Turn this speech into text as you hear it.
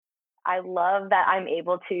I love that I'm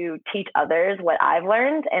able to teach others what I've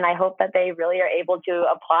learned. And I hope that they really are able to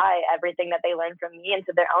apply everything that they learned from me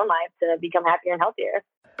into their own life to become happier and healthier.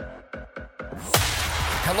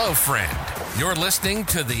 Hello, friend. You're listening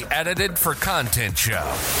to the Edited for Content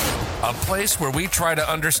Show, a place where we try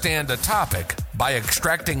to understand a topic by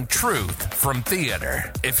extracting truth from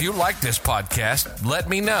theater. If you like this podcast, let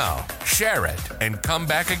me know, share it, and come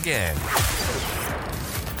back again.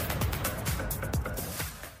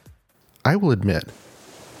 I will admit,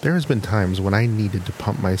 there has been times when I needed to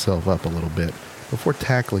pump myself up a little bit before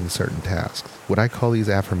tackling certain tasks. Would I call these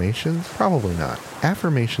affirmations? Probably not.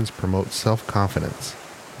 Affirmations promote self-confidence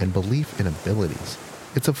and belief in abilities.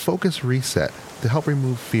 It's a focus reset to help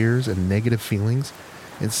remove fears and negative feelings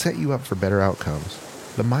and set you up for better outcomes.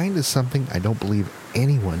 The mind is something I don't believe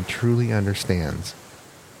anyone truly understands.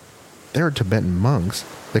 There are Tibetan monks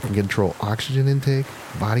that can control oxygen intake,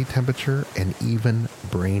 body temperature, and even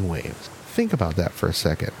brain waves. Think about that for a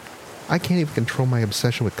second. I can't even control my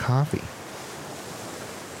obsession with coffee.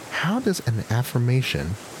 How does an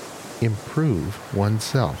affirmation improve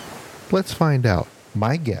oneself? Let's find out.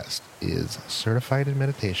 My guest is certified in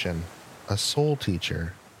meditation, a soul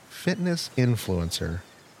teacher, fitness influencer,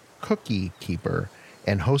 cookie keeper,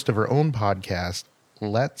 and host of her own podcast,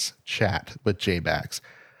 Let's Chat with J Bax.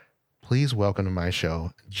 Please welcome to my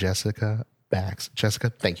show, Jessica Bax. Jessica,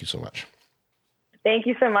 thank you so much. Thank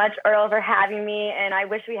you so much, Earl, for having me. And I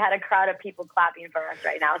wish we had a crowd of people clapping for us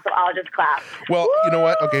right now, so I'll just clap. Well, Woo! You know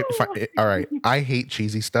what? Okay, fine. All right. I hate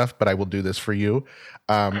cheesy stuff, but I will do this for you.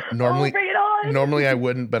 Normally, bring it on. Normally I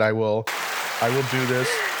wouldn't, but I will do this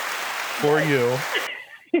for you.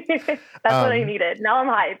 That's what I needed. Now I'm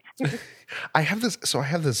hyped. I have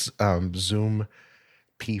this Zoom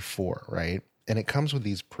P4, right? And it comes with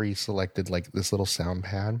these pre-selected, like this little sound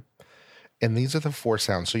pad. And these are the 4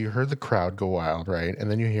 sounds. So you heard the crowd go wild, right? And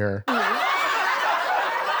then you hear,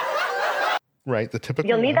 right, the typical.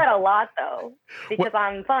 You'll need that a lot, though, because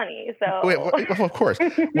I'm funny. So well, of course.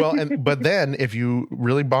 Well, but then if you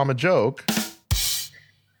really bomb a joke,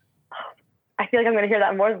 I feel like I'm going to hear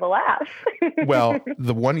that more than the laugh. Well,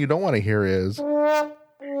 the one you don't want to hear is.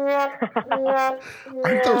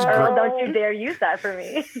 Aren't those great? Don't you dare use that for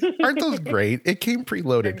me. Aren't those great? It came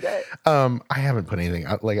preloaded. I haven't put anything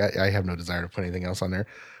out. Like I have no desire to put anything else on there.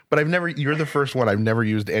 But you're the first one. I've never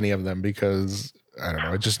used any of them because I don't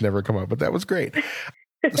know. It just never come up. But that was great.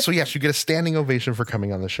 So yes, you get a standing ovation for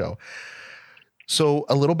coming on the show. So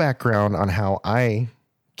a little background on how I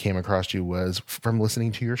came across you was from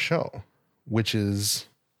listening to your show, which is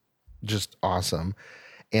just awesome.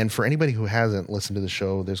 And for anybody who hasn't listened to the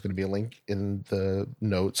show, there's going to be a link in the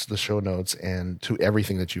notes, the show notes, and to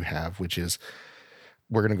everything that you have, which is,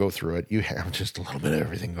 we're going to go through it. You have just a little bit of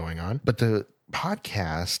everything going on. But the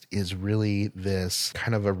podcast is really this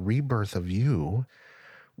kind of a rebirth of you.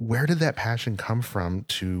 Where did that passion come from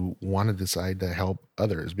to want to decide to help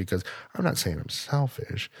others? Because I'm not saying I'm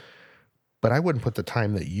selfish, but I wouldn't put the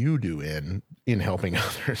time that you do in helping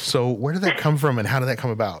others. So where did that come from and how did that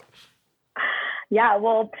come about? Yeah,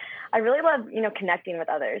 well, I really love, connecting with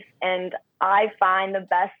others. And I find the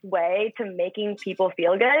best way to making people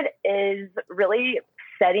feel good is really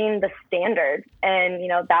setting the standard. And,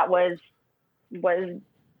 that was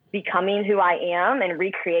becoming who I am and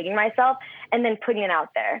recreating myself and then putting it out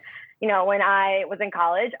there. When I was in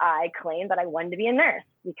college, I claimed that I wanted to be a nurse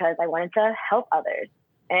because I wanted to help others.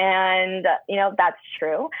 And, that's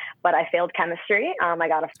true, but I failed chemistry. I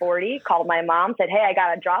got a 40, called my mom, said, hey, I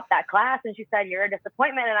got to drop that class. And she said, you're a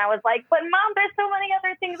disappointment. And I was like, but Mom, there's so many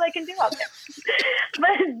other things I can do out there.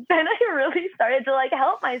 But then I really started to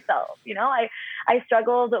help myself. I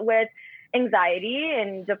struggled with anxiety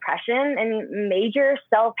and depression and major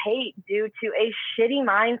self-hate due to a shitty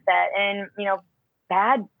mindset and,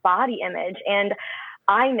 bad body image. And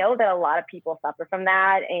I know that a lot of people suffer from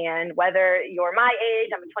that. And whether you're my age,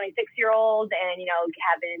 I'm a 26-year-old and,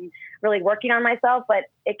 have been really working on myself, but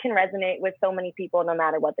it can resonate with so many people no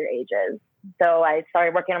matter what their age is. So I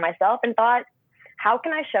started working on myself and thought, how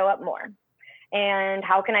can I show up more? And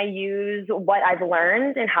how can I use what I've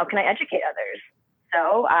learned and how can I educate others?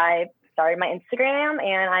 So I started my Instagram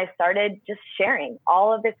and I started just sharing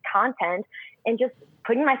all of this content and just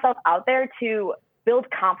putting myself out there to build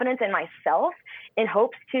confidence in myself in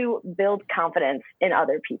hopes to build confidence in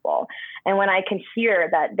other people. And when I can hear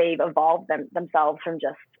that they've evolved themselves from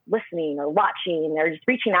just listening or watching or just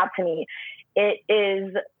reaching out to me, it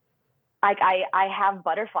is like I have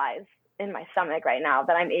butterflies in my stomach right now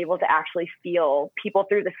that I'm able to actually feel people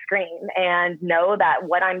through the screen and know that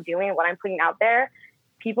what I'm doing, what I'm putting out there,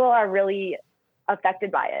 people are really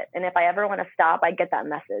affected by it. And if I ever want to stop, I get that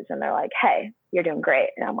message and they're like, hey, you're doing great.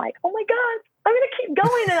 And I'm like, oh my God, I'm going to keep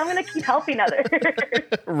going and I'm going to keep helping others.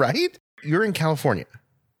 Right? You're in California,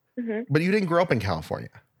 but you didn't grow up in California.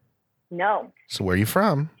 No. So where are you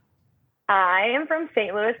from? I am from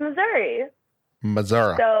St. Louis, Missouri.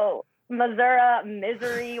 Missouri. So Missouri,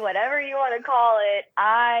 misery, whatever you want to call it.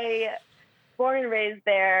 I born and raised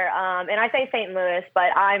there. And I say St. Louis,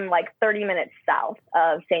 but I'm like 30 minutes south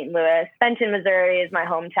of St. Louis. Fenton, Missouri is my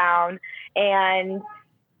hometown. And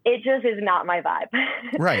it just is not my vibe.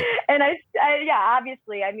 Right. And yeah,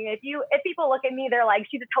 obviously, I mean, if people look at me, they're like,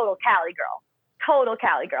 she's a total Cali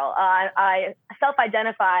girl. I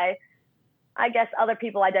self-identify, I guess other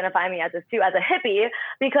people identify me as this too, as a hippie,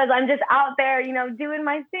 because I'm just out there, doing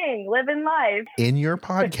my thing, living life. In your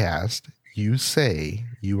podcast, you say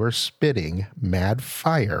you are spitting mad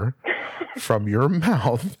fire from your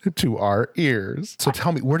mouth to our ears. So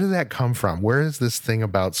tell me, where did that come from? Where is this thing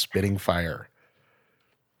about spitting fire?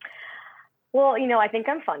 Well, I think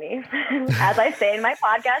I'm funny, as I say in my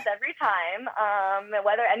podcast every time.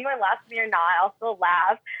 Whether anyone laughs at me or not, I'll still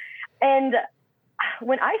laugh. And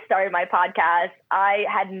when I started my podcast, I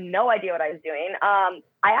had no idea what I was doing. I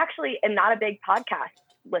actually am not a big podcast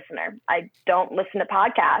listener. I don't listen to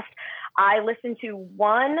podcasts. I listened to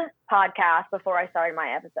one podcast before I started my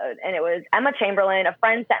episode, and it was Emma Chamberlain. A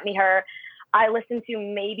friend sent me her. I listened to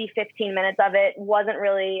maybe 15 minutes of it, wasn't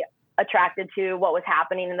really attracted to what was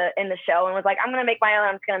happening in the show, and was like, I'm going to make my own.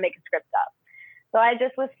 I'm just going to make a script up. So I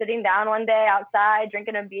just was sitting down one day outside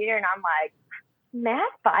drinking a beer, and I'm like, mad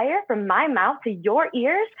fire from my mouth to your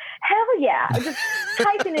ears? Hell yeah. Just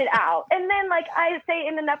typing it out. And then like I say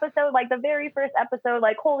in an episode, like the very first episode,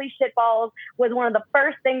 like holy shit balls was one of the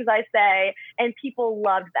first things I say, and people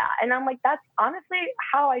loved that. And I'm like, that's honestly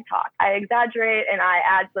how I talk. I exaggerate and I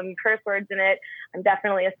add some curse words in it. I'm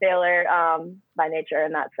definitely a sailor by nature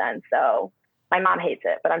in that sense. So my mom hates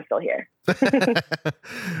it, but I'm still here.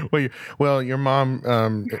 Well, your mom,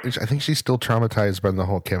 I think she's still traumatized by the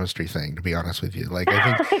whole chemistry thing, to be honest with you. Like,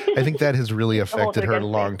 I think that has really affected her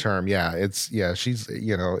long term. Yeah. She's,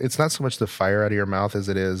 it's not so much the fire out of your mouth as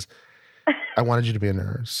it is, I wanted you to be a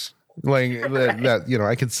nurse. Like that,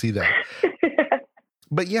 I could see that.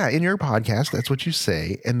 But yeah, in your podcast, that's what you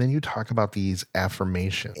say. And then you talk about these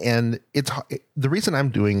affirmations. And the reason I'm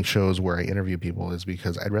doing shows where I interview people is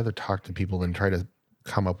because I'd rather talk to people than try to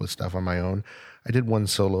come up with stuff on my own. I did one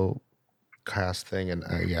solo cast thing, and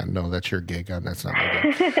no, that's your gig. That's not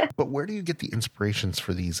my gig. But where do you get the inspirations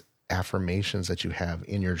for these affirmations that you have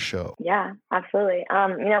in your show? Yeah, absolutely.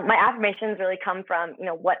 My affirmations really come from,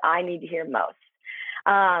 what I need to hear most.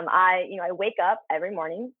 I wake up every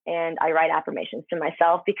morning and I write affirmations to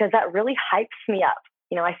myself because that really hypes me up.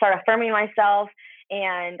 I start affirming myself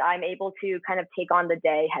and I'm able to kind of take on the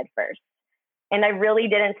day head first. And I really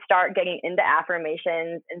didn't start getting into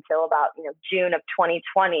affirmations until about, June of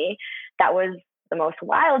 2020. That was the most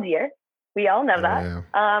wild year. We all know that. Yeah.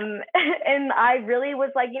 And I really was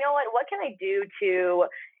like, what can I do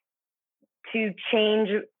to change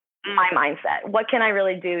my mindset? What can I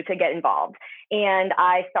really do to get involved? And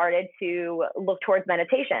I started to look towards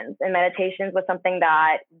meditations, and meditations was something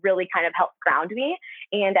that really kind of helped ground me.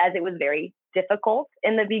 And as it was very difficult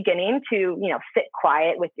in the beginning to, sit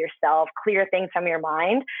quiet with yourself, clear things from your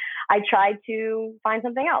mind, I tried to find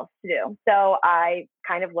something else to do. So I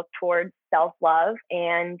kind of looked towards self-love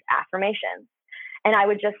and affirmations. And I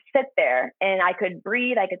would just sit there and I could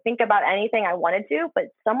breathe. I could think about anything I wanted to, but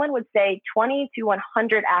someone would say 20 to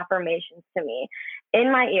 100 affirmations to me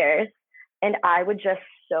in my ears, and I would just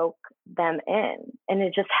soak them in. And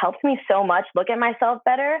it just helped me so much look at myself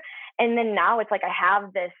better. And then now it's like I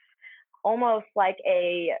have this almost like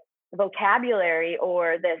a vocabulary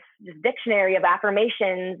or this dictionary of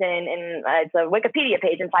affirmations, and it's a Wikipedia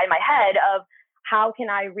page inside my head of how can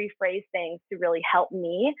I rephrase things to really help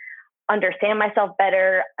me understand myself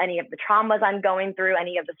better, any of the traumas I'm going through,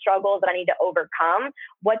 any of the struggles that I need to overcome.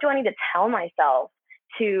 What do I need to tell myself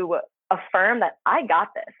to affirm that I got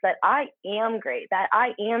this, that I am great, that I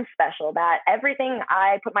am special, that everything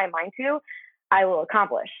I put my mind to, I will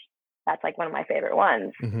accomplish. That's like one of my favorite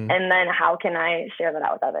ones. Mm-hmm. And then how can I share that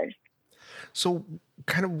out with others? So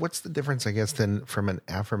kind of what's the difference, I guess, then from an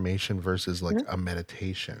affirmation versus like a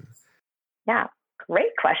meditation? Yeah,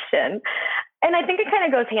 great question. And I think it kind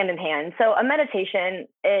of goes hand in hand. So a meditation,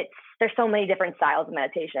 there's so many different styles of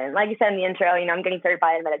meditation. Like you said in the intro, I'm getting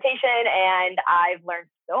certified in meditation and I've learned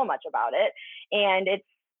so much about it. And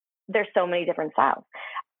there's so many different styles.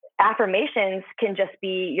 Affirmations can just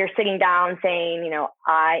be you're sitting down saying,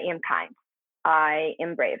 I am kind, I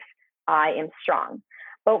am brave, I am strong,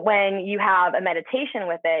 But when you have a meditation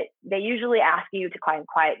with it, they usually ask you to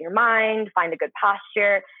quiet your mind, find a good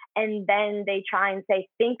posture, and then they try and say,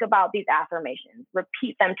 think about these affirmations,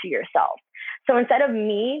 repeat them to yourself. So instead of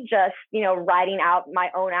me just, writing out my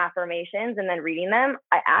own affirmations and then reading them,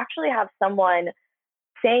 I actually have someone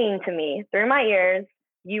saying to me through my ears,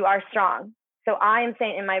 you are strong. So I am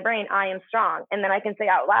saying in my brain, I am strong. And then I can say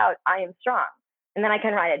out loud, I am strong. And then I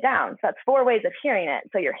can write it down. So that's 4 ways of hearing it.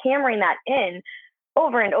 So you're hammering that in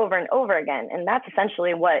over and over and over again. And that's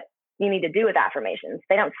essentially what you need to do with affirmations.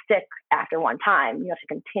 They don't stick after one time. You have to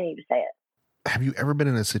continue to say it. Have you ever been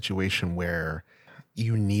in a situation where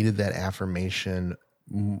you needed that affirmation,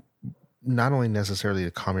 not only necessarily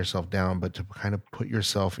to calm yourself down, but to kind of put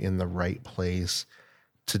yourself in the right place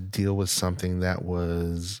to deal with something that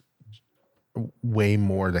was way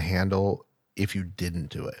more to handle if you didn't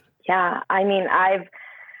do it? Yeah. I mean,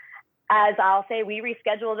 as I'll say, we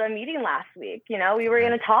rescheduled a meeting last week. We were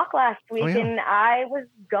going to talk last week, and I was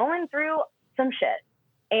going through some shit.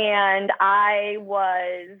 And I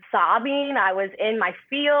was sobbing. I was in my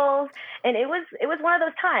feels. And it was one of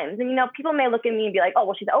those times. And, people may look at me and be like, oh,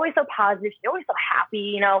 well, she's always so positive. She's always so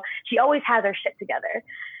happy. She always has her shit together.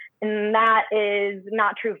 And that is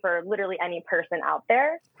not true for literally any person out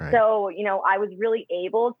there. Right. So, I was really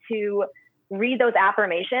able to read those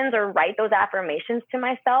affirmations or write those affirmations to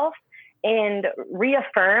myself and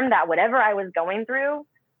reaffirm that whatever I was going through,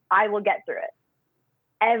 I will get through it.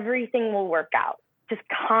 Everything will work out. Just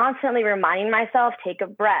constantly reminding myself, take a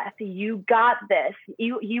breath. You got this.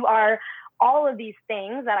 You are all of these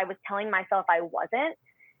things that I was telling myself I wasn't.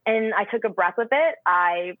 And I took a breath with it.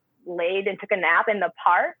 I laid and took a nap in the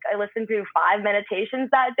park. I listened to 5 meditations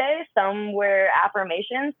that day. Some were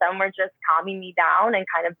affirmations. Some were just calming me down and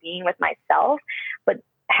kind of being with myself. But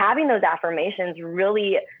having those affirmations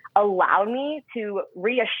really allowed me to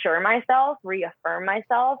reaffirm myself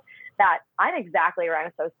that I'm exactly where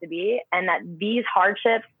I'm supposed to be, and that these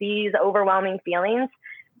hardships, these overwhelming feelings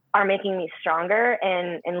are making me stronger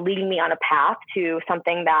and leading me on a path to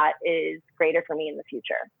something that is greater for me in the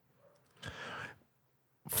future.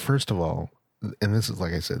 First of all, and this is,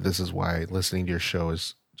 like I said, this is why listening to your show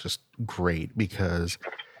is just great, because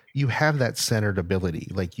you have that centered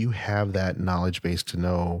ability. Like, you have that knowledge base to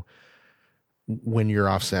know when you're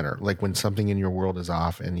off center, like when something in your world is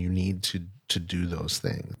off and you need to do those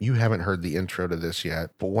things. You haven't heard the intro to this yet,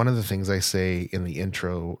 but one of the things I say in the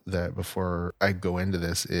intro that before I go into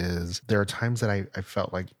this is there are times that I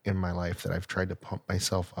felt like in my life that I've tried to pump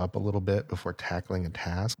myself up a little bit before tackling a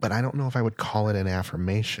task, but I don't know if I would call it an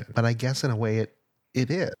affirmation, but I guess in a way it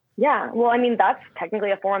is. Yeah. Well, I mean, that's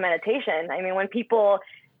technically a form of meditation. I mean, when people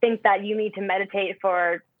think that you need to meditate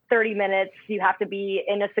for 30 minutes, you have to be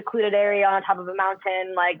in a secluded area on top of a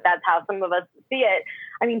mountain. Like, that's how some of us see it.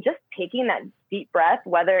 I mean, just taking that deep breath,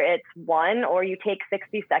 whether it's one or you take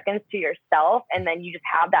 60 seconds to yourself, and then you just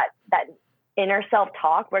have that inner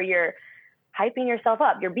self-talk where you're hyping yourself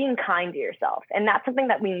up, you're being kind to yourself. And that's something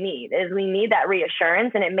that we need that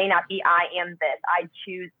reassurance. And it may not be, I am this, I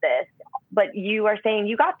choose this, but you are saying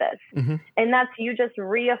you got this. Mm-hmm. And that's you just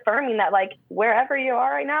reaffirming that, like, wherever you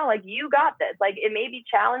are right now, like, you got this. Like, it may be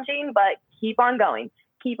challenging, but keep on going,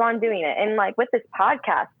 keep on doing it. And like with this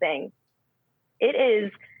podcast thing, it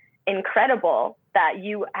is incredible that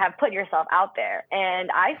you have put yourself out there.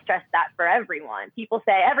 And I stress that for everyone. People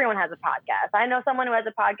say everyone has a podcast. I know someone who has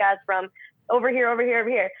a podcast from over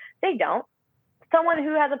here. They don't. Someone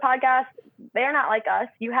who has a podcast, they're not like us.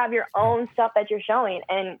 You have your own stuff that you're showing,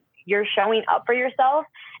 and you're showing up for yourself,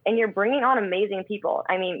 and you're bringing on amazing people.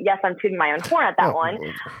 I mean, yes, I'm tooting my own horn at that one,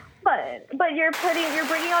 but you're bringing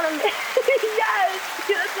on yes,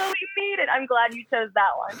 that's what we needed. I'm glad you chose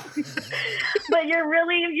that one. But you're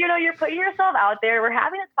really, you're putting yourself out there. We're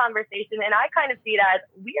having this conversation, and I kind of see it as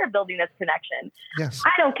we are building this connection. Yes.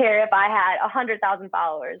 I don't care if I had 100,000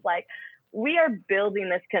 followers. Like, we are building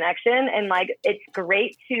this connection, and like, it's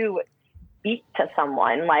great to speak to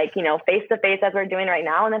someone, like, face to face as we're doing right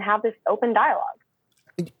now, and then have this open dialogue.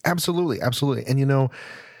 Absolutely. Absolutely. And,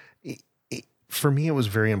 for me, it was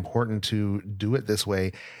very important to do it this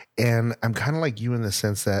way. And I'm kind of like you in the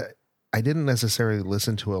sense that I didn't necessarily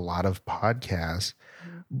listen to a lot of podcasts,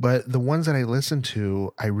 but the ones that I listened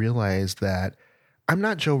to, I realized that I'm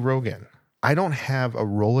not Joe Rogan. I don't have a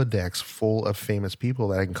Rolodex full of famous people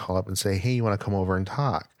that I can call up and say, hey, you want to come over and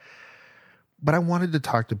talk? But I wanted to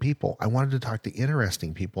talk to people. I wanted to talk to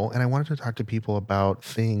interesting people, and I wanted to talk to people about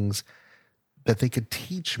things that they could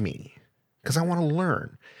teach me, because I want to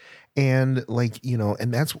learn. And like,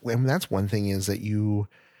 and that's one thing, is that you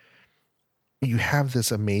have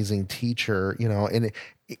this amazing teacher, and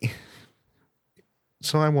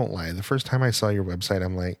So I won't lie. The first time I saw your website,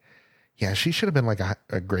 I'm like, yeah, she should have been like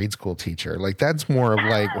a grade school teacher. Like that's more of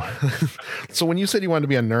like, so when you said you wanted to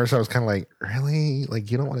be a nurse, I was kind of like, really?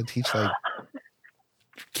 Like you don't want to teach like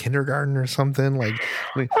kindergarten or something? Like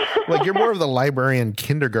you're more of the librarian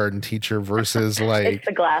kindergarten teacher versus like. It's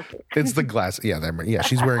the glasses. It's the glass. Yeah,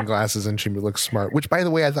 she's wearing glasses and she looks smart, which by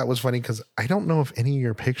the way, I thought was funny because I don't know if any of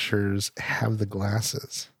your pictures have the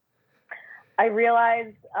glasses. I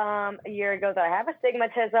realized a year ago that I have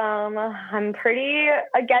astigmatism. I'm pretty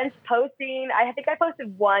against posting. I think I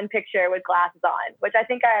posted one picture with glasses on, which I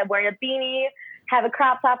think I'm wearing a beanie, have a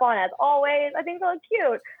crop top on as always. I think they look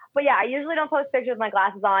cute. But yeah, I usually don't post pictures with my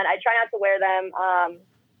glasses on. I try not to wear them.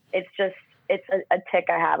 It's a tick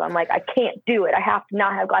I have. I'm like, I can't do it. I have to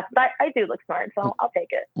not have glasses. But I do look smart, so I'll take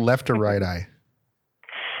it. Left or right eye?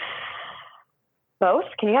 Both?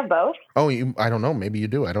 Can you have both? Oh, I don't know. Maybe you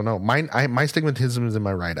do. I don't know. My astigmatism is in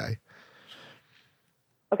my right eye.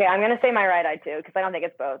 Okay, I'm going to say my right eye too, because I don't think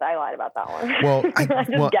it's both. I lied about that one. Well, I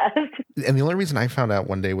just guessed. And the only reason I found out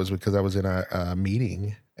one day was because I was in a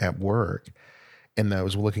meeting at work, and I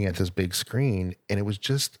was looking at this big screen, and it was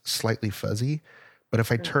just slightly fuzzy. But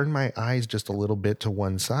if I turned my eyes just a little bit to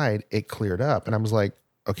one side, it cleared up. And I was like,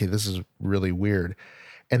 okay, this is really weird.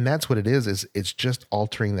 And that's what it is it's just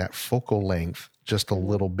altering that focal length just a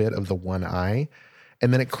little bit of the one eye,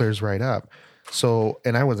 and then it clears right up. So,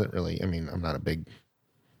 and I wasn't really, I'm not a big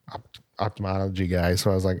ophthalmology guy,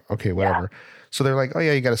 so I was like, okay, whatever. Yeah. So they're like, oh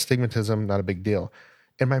yeah, you got astigmatism, not a big deal.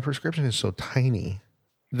 And my prescription is so tiny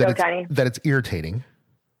that it's irritating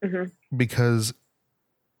because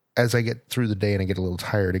as I get through the day and I get a little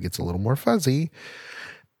tired, it gets a little more fuzzy.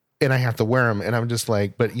 And I have to wear them. And I'm just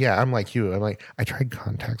like, but yeah, I'm like you. I'm like, I tried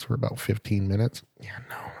contacts for about 15 minutes. Yeah,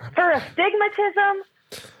 no. For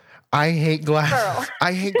astigmatism? I hate glasses.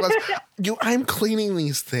 I hate glasses. I'm cleaning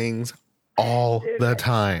these things all the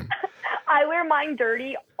time. I wear mine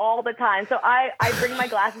dirty all the time. So I bring my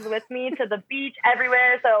glasses with me to the beach,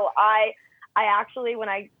 everywhere. So I actually, when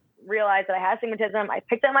I realized that I had astigmatism, I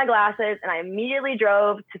picked up my glasses and I immediately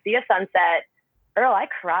drove to see a sunset. Earl, I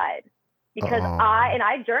cried. Because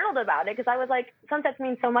I journaled about it because I was like, sunsets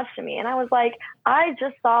mean so much to me. And I was like, I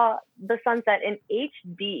just saw the sunset in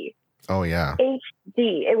HD. Oh, yeah.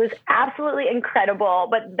 HD. It was absolutely incredible.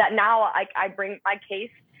 But that now I bring my case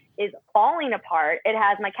is falling apart. It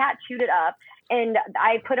has my cat chewed it up. And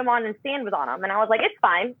I put him on and sand was on him. And I was like, it's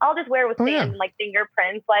fine. I'll just wear it with sand and like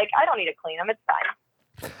fingerprints. Like, I don't need to clean them. It's fine.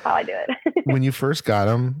 That's how I do it. When you first got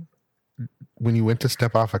them, when you went to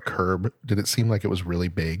step off a curb, did it seem like it was really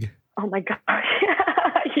big? Oh my gosh.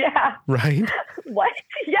 Yeah. Right? What?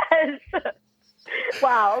 Yes.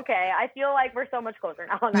 Wow. Okay. I feel like we're so much closer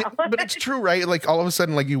now. But it's true, right? Like all of a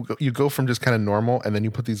sudden, like you go from just kind of normal and then you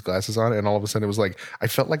put these glasses on and all of a sudden it was like, I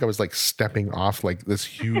felt like I was like stepping off like this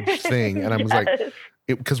huge thing. And I was like,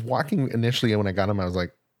 because walking initially when I got them, I was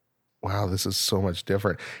like, wow, this is so much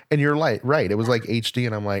different. And you're like, right. It was like HD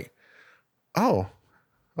and I'm like, oh,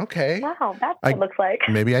 okay. Wow. That's what it looks like.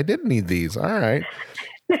 Maybe I did need these. All right.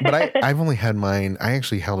 But I've only had mine. I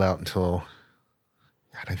actually held out until,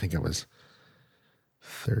 God, I think I was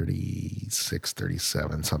 36,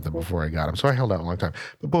 37, something before I got them. So I held out a long time.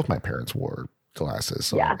 But both my parents wore glasses.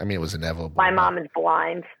 So, yeah. I mean, it was inevitable. My mom is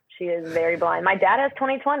blind. She is very blind. My dad has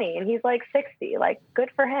 20/20 and he's like 60. Like, good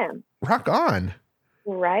for him. Rock on.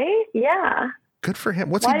 Right? Yeah. Good for him.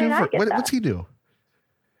 What's he do? What's he do?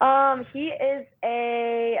 He is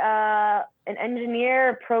an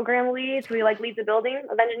engineer, program lead. So he like leads a building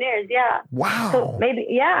of engineers. Yeah. Wow. So maybe,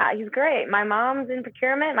 yeah, he's great. My mom's in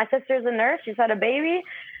procurement. My sister's a nurse. She's had a baby,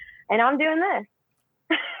 and I'm doing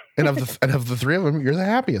this. And of the three of them, you're the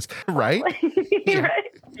happiest, right? Yeah.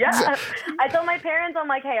 Right? Yeah. I told my parents, I'm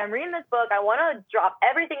like, hey, I'm reading this book. I want to drop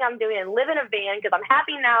everything I'm doing and live in a van because I'm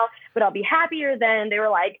happy now, but I'll be happier then. They were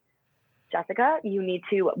like, Jessica, you need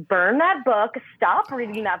to burn that book. Stop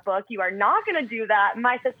reading that book. You are not going to do that.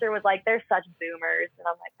 My sister was like, they're such boomers. And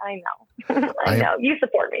I'm like, I know. I know. You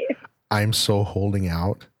support me. I'm so holding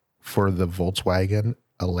out for the Volkswagen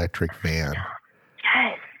electric van.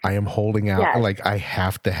 Yes. I am holding out. Yes. Like, I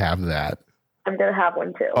have to have that. I'm going to have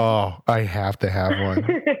one too. Oh, I have to have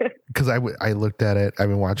one. Because I looked at it. I've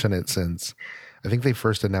been watching it since, I think they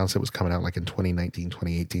first announced it was coming out like in 2019,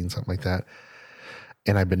 2018, something like that.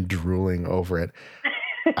 And I've been drooling over it.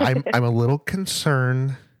 I'm a little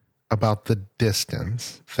concerned about the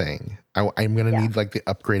distance thing. I'm going to need like the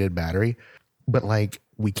upgraded battery, but like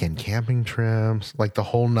weekend camping trips, like the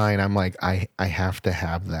whole nine, I'm like, I have to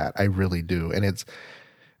have that. I really do. And it's,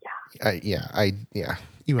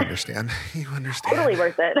 you understand. You understand. Totally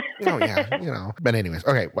worth it. Oh yeah. But anyways,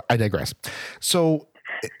 okay. I digress. So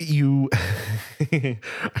You,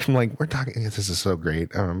 I'm like, we're talking, this is so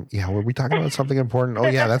great. Yeah, were we talking about something important? Oh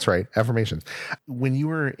yeah, that's right. Affirmations. When you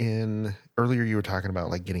were earlier, you were talking about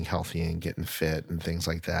like getting healthy and getting fit and things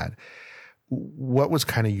like that. What was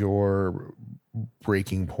kind of your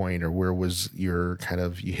breaking point, or where was your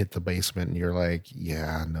you hit the basement and you're like,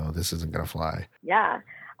 yeah, no, this isn't going to fly? Yeah.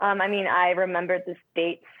 I mean, I remembered this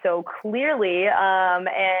date so clearly, and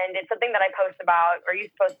it's something that I post about, or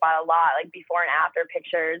used to post about a lot, like before and after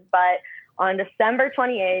pictures. But on December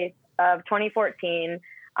 28th of 2014,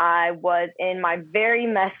 I was in my very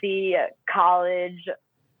messy college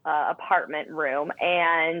apartment room,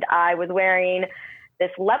 and I was wearing this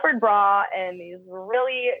leopard bra and these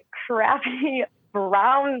really crappy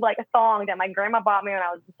brown like thong that my grandma bought me when I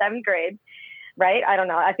was in 7th grade. Right? I don't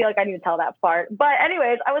know. I feel like I need to tell that part. But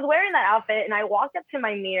anyways, I was wearing that outfit and I walked up to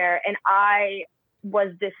my mirror and I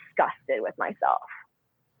was disgusted with myself.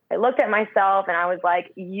 I looked at myself and I was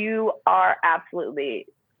like, you are absolutely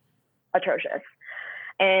atrocious.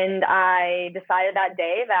 And I decided that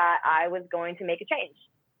day that I was going to make a change.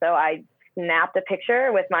 So I snapped a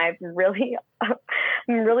picture with my really,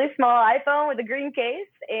 really small iPhone with a green case.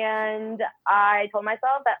 And I told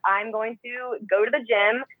myself that I'm going to go to the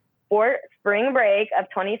gym for spring break of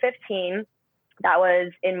 2015. That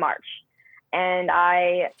was in March. And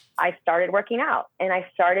I started working out and I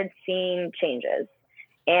started seeing changes.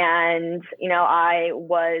 And, you know, I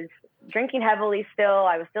was drinking heavily still.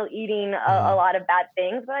 I was still eating a lot of bad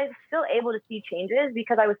things, but I was still able to see changes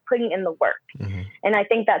because I was putting in the work. Mm-hmm. And I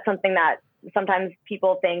think that's something that sometimes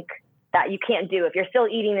people think that you can't do. If you're still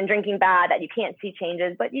eating and drinking bad, that you can't see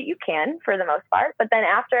changes, but you can for the most part. But then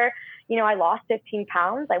after, you know, I lost 15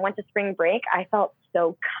 pounds, I went to spring break. I felt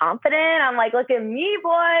so confident. I'm like, look at me,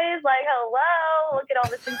 boys. Like, hello, look at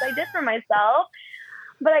all the things I did for myself.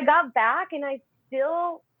 But I got back and I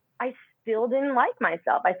still didn't like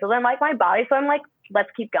myself. I still didn't like my body. So I'm like, let's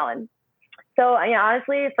keep going. So, you know,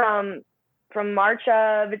 honestly, from March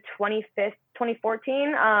of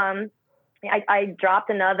 2014, I dropped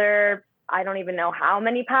another, I don't even know how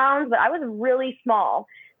many pounds, but I was really small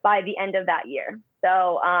by the end of that year.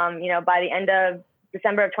 So, you know, by the end of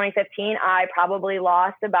December of 2015, I probably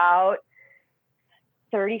lost about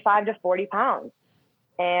 35 to 40 pounds.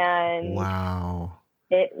 And wow,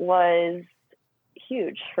 it was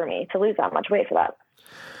huge for me to lose that much weight for that.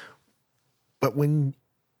 But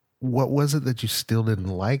what was it that you still didn't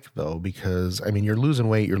like though? Because I mean, you're losing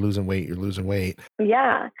weight.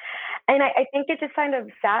 Yeah. And I think it just kind of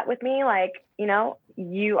sat with me like, you know,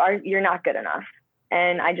 you're not good enough.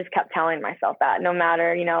 And I just kept telling myself that no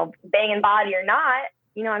matter, you know, banging body or not,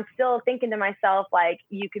 you know, I'm still thinking to myself, like,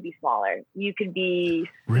 you could be smaller. You could be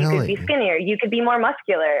skinnier. You could be more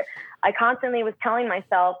muscular. I constantly was telling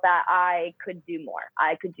myself that I could do more.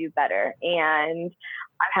 I could do better. And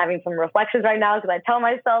I'm having some reflections right now because I tell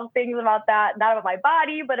myself things about that, not about my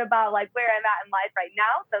body, but about like where I'm at in life right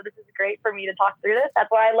now. So this is great for me to talk through this.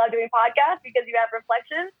 That's why I love doing podcasts, because you have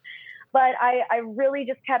reflections. But I really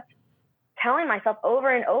just kept telling myself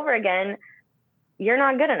over and over again, you're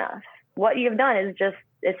not good enough. What you've done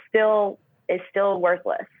is still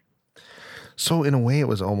worthless. So in a way, it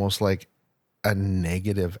was almost like a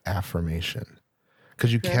negative affirmation,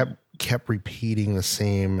 because you kept repeating the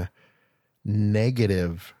same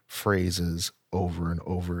negative phrases over and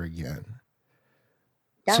over again.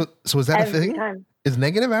 Yeah. So is that a thing? Time. Is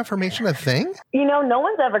negative affirmation a thing? You know, no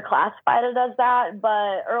one's ever classified it as that,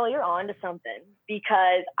 but earlier on to something,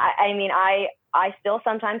 because I still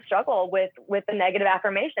sometimes struggle with the negative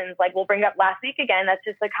affirmations. Like we'll bring up last week again. That's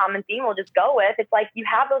just a common theme we'll just go with. It's like you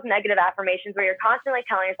have those negative affirmations where you're constantly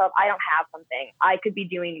telling yourself, I don't have something. I could be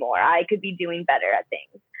doing more. I could be doing better at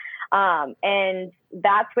things. And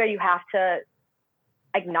that's where you have to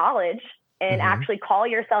acknowledge and actually call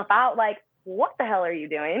yourself out. Like, what the hell are you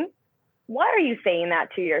doing? Why are you saying that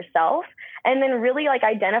to yourself? And then really like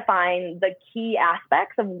identifying the key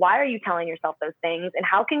aspects of why are you telling yourself those things and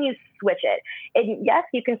how can you switch it? And yes,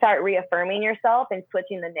 you can start reaffirming yourself and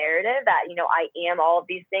switching the narrative that, you know, I am all of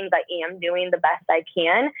these things. I am doing the best I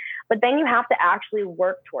can. But then you have to actually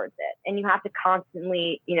work towards it. And you have to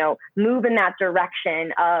constantly, you know, move in that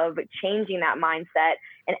direction of changing that mindset.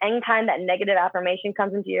 And anytime that negative affirmation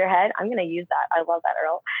comes into your head, I'm going to use that. I love that,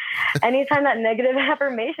 Earl. Anytime that negative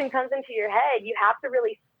affirmation comes into your head, you have to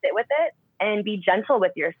really sit with it and be gentle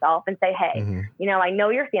with yourself and say, hey, you know, I know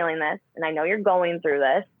you're feeling this and I know you're going through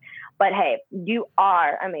this, but hey, you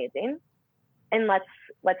are amazing. And let's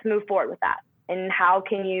move forward with that. And how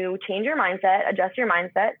can you change your mindset, adjust your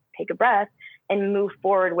mindset, take a breath, and move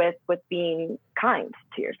forward with being kind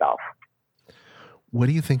to yourself? What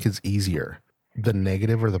do you think is easier, the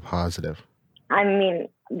negative or the positive? I mean,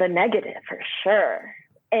 the negative for sure.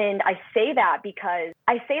 And I say that because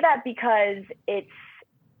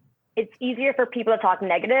it's easier for people to talk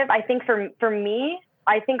negative. I think for me,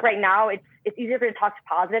 I think right now it's easier for me to talk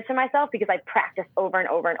positive to myself because I practice over and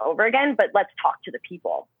over and over again, but let's talk to the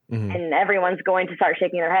people. Mm-hmm. And everyone's going to start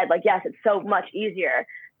shaking their head like, yes, it's so much easier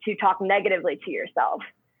to talk negatively to yourself.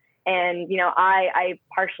 And, you know, I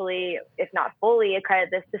partially, if not fully, accredit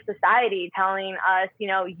this to society telling us, you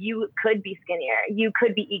know, you could be skinnier, you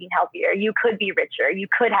could be eating healthier, you could be richer, you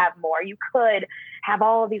could have more, you could have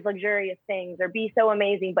all of these luxurious things or be so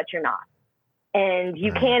amazing, but you're not. And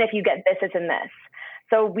you can if you get this, and this.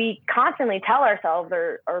 So we constantly tell ourselves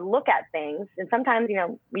or look at things. And sometimes, you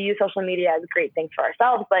know, we use social media as a great thing for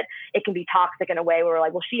ourselves, but it can be toxic in a way where we're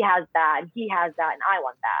like, well, she has that and he has that and I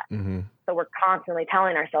want that. Mm-hmm. So we're constantly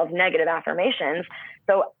telling ourselves negative affirmations.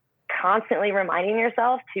 So constantly reminding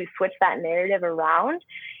yourself to switch that narrative around.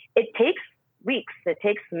 It takes weeks, it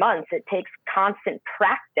takes months, it takes constant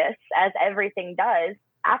practice, as everything does.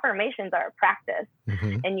 Affirmations are a practice.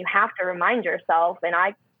 Mm-hmm. And you have to remind yourself, and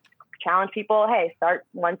I challenge people, hey, start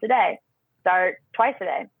once a day, start twice a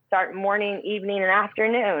day, start morning, evening, and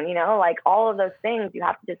afternoon, you know, like all of those things. You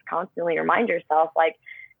have to just constantly remind yourself, like,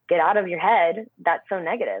 get out of your head that's so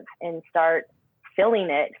negative and start filling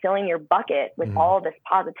your bucket with all this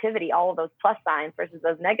positivity, all of those plus signs versus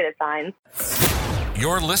those negative signs.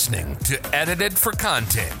 You're listening to Edited for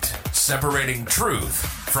Content, separating truth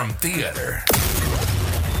from theater.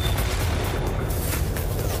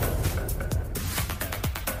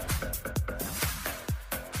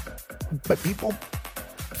 But people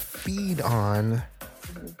feed on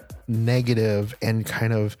negative and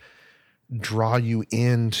kind of draw you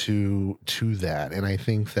into that. And I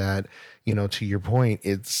think that, you know, to your point,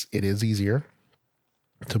 it is easier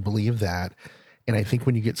to believe that. And I think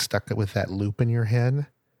when you get stuck with that loop in your head,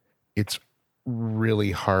 it's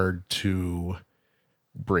really hard to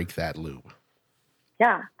break that loop.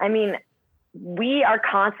 Yeah. I mean, we are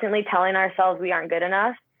constantly telling ourselves we aren't good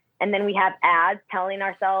enough. And then we have ads telling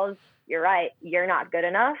ourselves, you're right, you're not good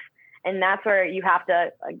enough. And that's where you have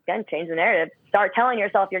to, again, change the narrative. Start telling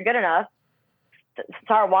yourself you're good enough.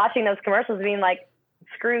 Start watching those commercials being like,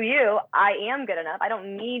 screw you, I am good enough. I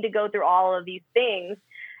don't need to go through all of these things.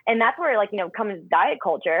 And that's where, like, you know, comes diet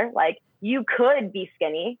culture. Like, you could be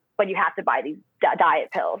skinny, but you have to buy these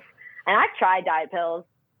diet pills. And I've tried diet pills.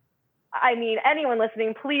 I mean, anyone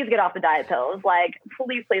listening, please get off the diet pills. Like,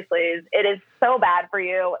 please, please, please. It is so bad for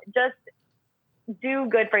you. Just do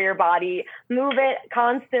good for your body. Move it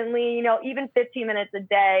constantly, you know, even 15 minutes a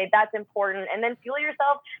day. That's important. And then fuel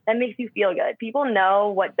yourself. That makes you feel good. People know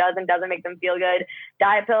what does and doesn't make them feel good.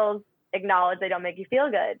 Diet pills, acknowledge they don't make you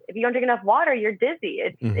feel good. If you don't drink enough water, you're dizzy.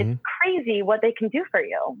 It's crazy what they can do for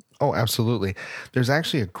you. Oh, absolutely. There's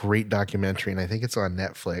actually a great documentary, and I think it's on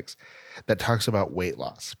Netflix, that talks about weight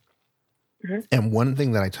loss. Mm-hmm. And one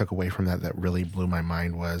thing that I took away from that really blew my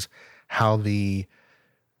mind was how you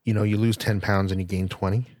lose 10 pounds and you gain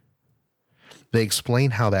 20. They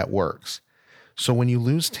explain how that works. So when you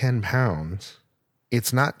lose 10 pounds,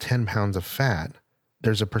 it's not 10 pounds of fat.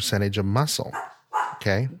 There's a percentage of muscle.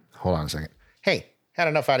 Okay. Hold on a second. Hey, had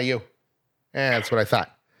enough out of you. That's what I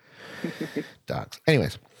thought. Dogs.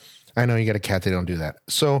 Anyways, I know you got a cat. They don't do that.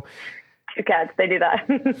 So 2 cats, they do that.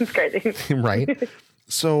 It's crazy. Right.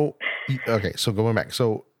 So, okay. So going back.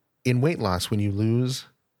 So in weight loss, when you lose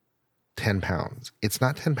 10 pounds, it's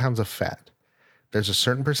not 10 pounds of fat. There's a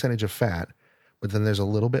certain percentage of fat, but then there's a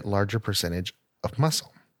little bit larger percentage of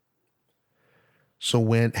muscle. So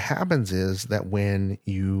what happens is that when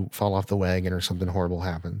you fall off the wagon or something horrible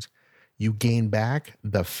happens, you gain back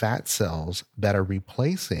the fat cells that are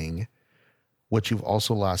replacing what you've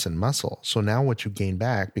also lost in muscle. So now what you gain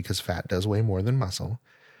back, because fat does weigh more than muscle,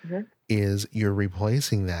 is you're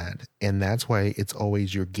replacing that. And that's why it's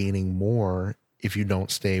always you're gaining more if you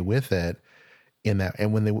don't stay with it in that.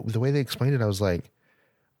 And when the way they explained it, I was like,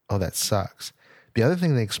 oh, that sucks. The other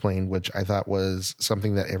thing they explained, which I thought was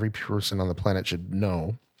something that every person on the planet should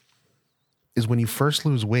know, is when you first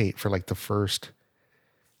lose weight for like the first,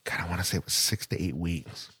 I want to say it was 6 to 8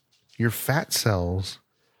 weeks, your fat cells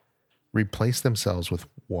replace themselves with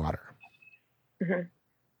water. Mm-hmm.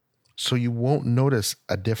 So you won't notice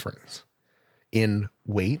a difference in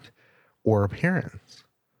weight or appearance.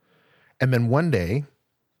 And then one day,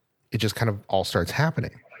 it just kind of all starts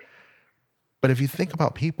happening. But if you think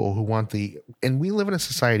about people who want and we live in a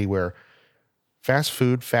society where fast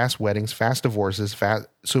food, fast weddings, fast divorces,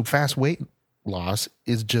 fast weight loss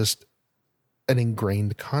is just an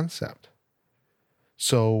ingrained concept.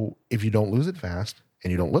 So if you don't lose it fast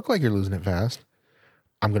and you don't look like you're losing it fast,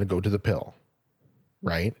 I'm going to go to the pill,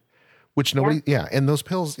 right? which nobody, and those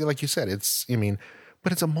pills, like you said,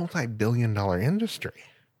 but it's a multi-billion-dollar industry.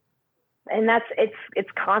 And it's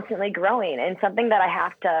constantly growing. And something that I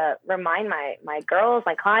have to remind my girls,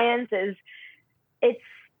 my clients is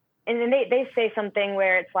and then they say something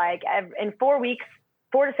where it's like in 4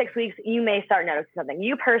 to 6 weeks, you may start noticing something.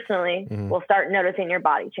 You personally will start noticing your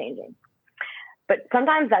body changing. But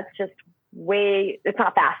sometimes that's just it's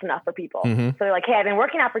not fast enough for people. So they're like, hey, I've been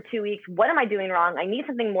working out for 2 weeks. What am I doing wrong? I need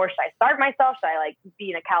something more. Should I starve myself? Should I like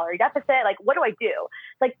be in a calorie deficit? Like, what do I do?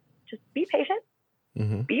 Like, just be patient.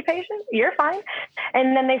 Be patient. You're fine.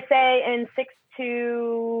 And then they say in 6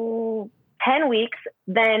 to 10 weeks,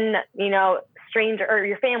 then, stranger or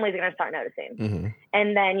your family's going to start noticing.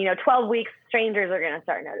 And then, 12 weeks, strangers are going to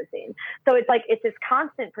start noticing. So it's like, it's this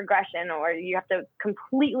constant progression, or you have to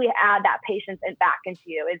completely add that patience back into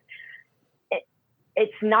you.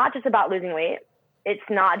 It's not just about losing weight. It's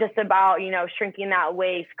not just about, shrinking that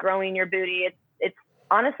waist, growing your booty. It's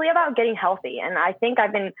honestly about getting healthy. And I think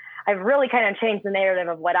I've really kind of changed the narrative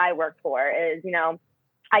of what I work for is,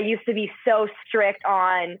 I used to be so strict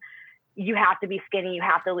on, you have to be skinny, you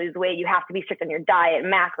have to lose weight, you have to be strict on your diet,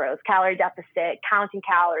 macros, calorie deficit, counting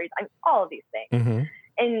calories, all of these things.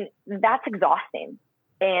 And that's exhausting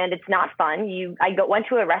and it's not fun. I went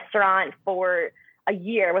to a restaurant for a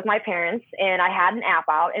year with my parents and I had an app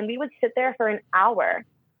out and we would sit there for an hour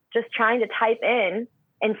just trying to type in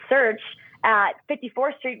and search at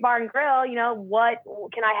 54th Street Bar and Grill, what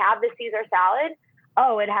can I have this Caesar salad?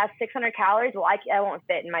 Oh, it has 600 calories. Well, I won't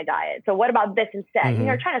fit in my diet. So what about this instead?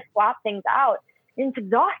 Trying to swap things out. And it's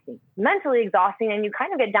exhausting, mentally exhausting. And you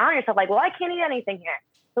kind of get down on yourself like, well, I can't eat anything here.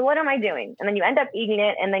 So what am I doing? And then you end up eating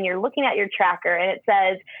it. And then you're looking at your tracker and it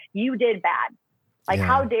says you did bad. Like,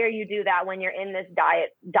 how dare you do that when you're in this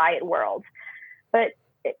diet world? But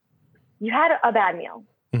you had a bad meal.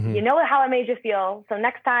 You know how it made you feel. So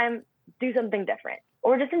next time, do something different.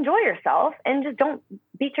 Or just enjoy yourself and just don't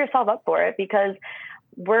beat yourself up for it, because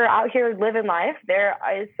we're out here living life. There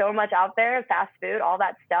is so much out there, fast food, all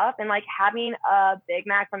that stuff. And like having a Big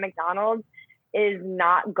Mac from McDonald's is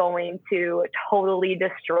not going to totally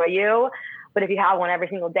destroy you. But if you have one every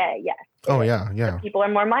single day, yes. Oh, yeah. So people are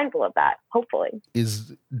more mindful of that, hopefully.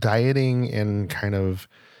 Is dieting and kind of,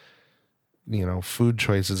 food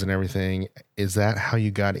choices and everything, is that how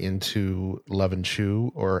you got into Love and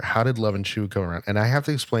Chew, or how did Love and Chew come around? And I have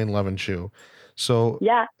to explain Love and Chew. So,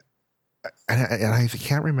 and I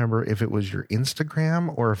can't remember if it was your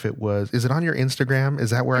Instagram or if is it on your Instagram? Is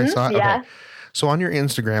that where I saw it? Yeah. Okay. So on your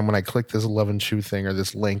Instagram, when I click this Love and Chew thing or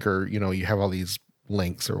this link, or, you have all these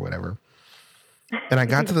links or whatever. And I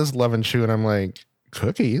got to this Love and Chew and I'm like,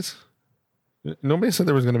 cookies? Nobody said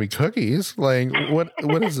there was going to be cookies. Like, what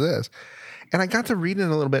is this? And I got to read it a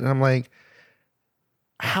little bit and I'm like,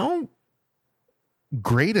 how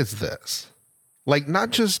great is this? Like, not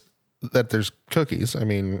just that there's cookies. I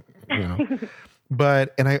mean,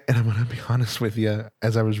 but, and I'm going to be honest with you,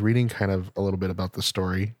 as I was reading kind of a little bit about the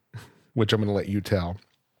story, which I'm going to let you tell.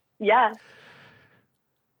 Yeah.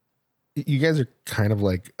 You guys are kind of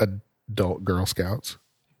like adult Girl Scouts.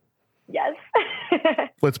 Yes.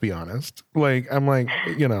 Let's be honest. Like, I'm like,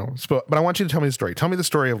 but I want you to tell me the story. Tell me the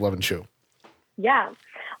story of Love and Chew. Yeah.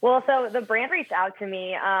 Well, so the brand reached out to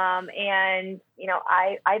me, and,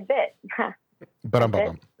 I bit. But I'm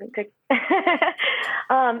bummed.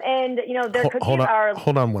 And, their cookies are...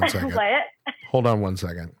 Hold on one second. Hold on one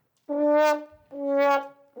second. All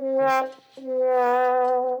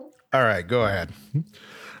right, go ahead.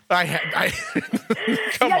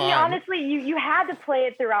 Come on. Honestly, you had to play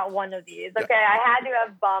it throughout one of these. Okay, I had to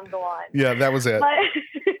have bombed one. Yeah, that was it.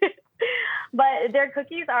 But their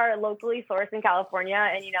cookies are locally sourced in California,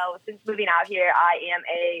 and since moving out here, I am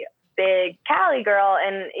a big Cali girl,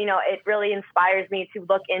 and it really inspires me to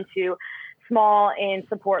look into small and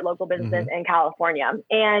support local businesses in California.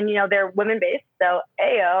 And, they're women-based. So,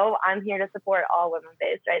 AO, I'm here to support all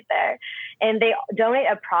women-based right there. And they donate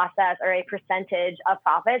a process or a percentage of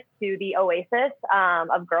profits to the Oasis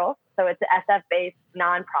of Girls. So it's an SF-based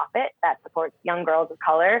nonprofit that supports young girls of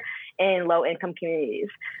color in low-income communities.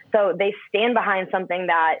 So they stand behind something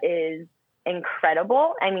that is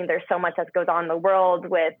incredible. I mean, there's so much that goes on in the world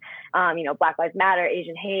with, Black Lives Matter,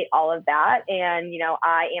 Asian hate, all of that. And,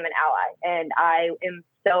 I am an ally, and I am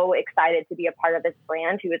so excited to be a part of this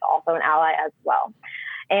brand who is also an ally as well.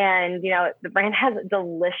 And, the brand has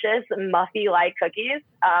delicious Muffy-like cookies.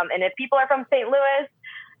 And if people are from St.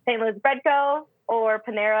 Louis Bread Co., or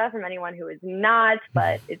Panera, from anyone who is not,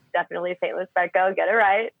 but it's definitely St. Louis Bread Co., get it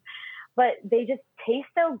right. But they just taste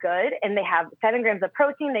so good, and they have 7 grams of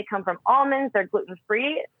protein. They come from almonds. They're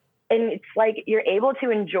gluten-free. And it's like you're able to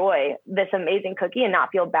enjoy this amazing cookie and not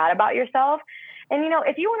feel bad about yourself. And,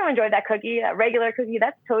 if you want to enjoy that cookie, a regular cookie,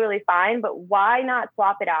 that's totally fine. But why not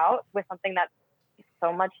swap it out with something that's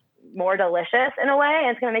so much more delicious in a way?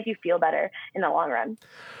 And it's going to make you feel better in the long run.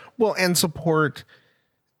 Well, and support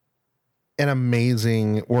an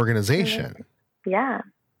amazing organization. Yeah.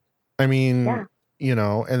 I mean, and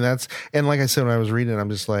like I said, when I was reading it, I'm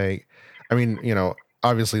just like,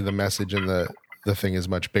 obviously the message and the thing is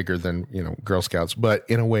much bigger than, Girl Scouts, but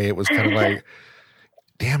in a way it was kind of like,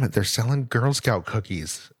 damn it, they're selling Girl Scout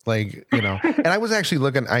cookies. Like, and I was actually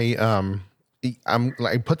looking, I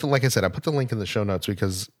put the link in the show notes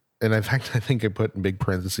because, and in fact, I think I put in big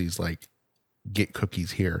parentheses, like, get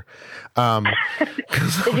cookies here.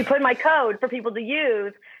 Did you put my code for people to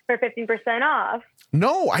use for 15% off?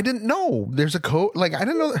 No, I didn't know. There's a code. Like, I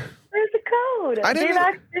didn't know. There's a code. I didn't know.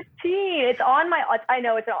 JBax15. It's on I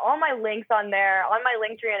know it's on all my links on there, on my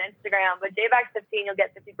link tree on Instagram, but JBax15, you'll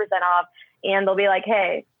get 50% off. And they'll be like,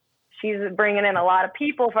 hey, she's bringing in a lot of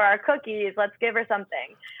people for our cookies. Let's give her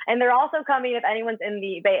something. And they're also coming, if anyone's in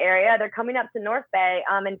the Bay Area, they're coming up to North Bay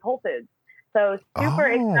in Whole Foods. So super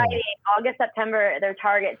exciting. August, September, their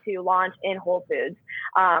target to launch in Whole Foods.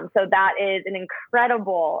 So that is an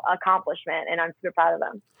incredible accomplishment, and I'm super proud of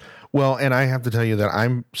them. Well, and I have to tell you that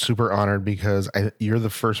I'm super honored because you're the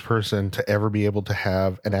first person to ever be able to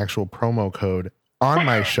have an actual promo code on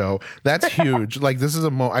my show. That's huge. Like, this is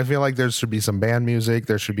I feel like there should be some band music.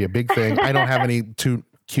 There should be a big thing. I don't have any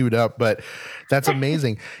queued up, but that's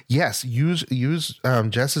amazing. Yes, use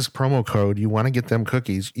Jess's promo code. You want to get them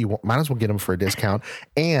cookies, you might as well get them for a discount,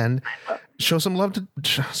 and show some love to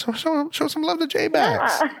show some love to JBax.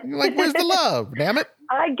 Yeah. Like, where's the love? Damn it!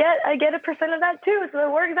 I get a percent of that too, so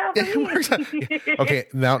it works out for me. Works out. Yeah. Okay,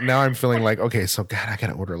 now I'm feeling like, okay, so God, I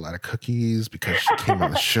gotta order a lot of cookies because she came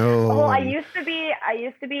on the show. Well, I used to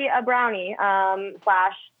be a brownie /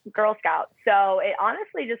 Girl Scout, so it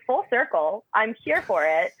honestly just full circle. I'm here for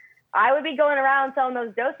it. I would be going around selling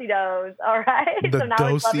those do-si-dos, all right? The so now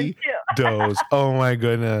do-si-dos. Oh my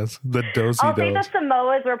goodness, the do-si-dos. I'll say the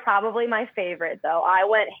Samoas were probably my favorite, though. I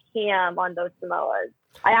went ham on those Samoas.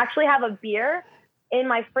 I actually have a beer in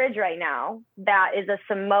my fridge right now that is a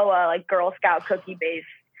Samoa, like Girl Scout cookie base.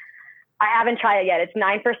 I haven't tried it yet. It's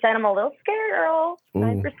 9%. I'm a little scared, girl.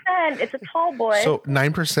 9%. It's a tall boy. So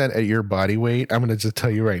 9% at your body weight, I'm going to just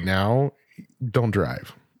tell you right now, don't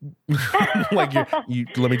drive. Like,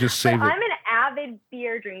 let me just save it. I'm an avid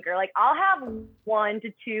beer drinker. Like, I'll have 1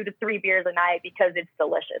 to 2 to 3 beers a night because it's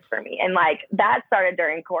delicious for me. And like, that started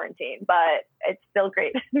during quarantine, but it's still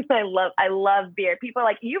great. I love beer. People are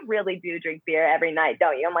like, you really do drink beer every night,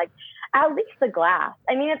 don't you? I'm like, at least a glass.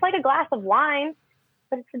 I mean, it's like a glass of wine,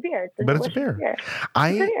 but it's a beer. It's a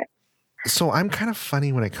beer. So I'm kind of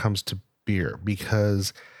funny when it comes to beer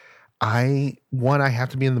because I have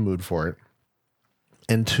to be in the mood for it.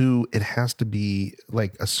 And 2, it has to be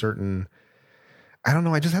like a certain, I don't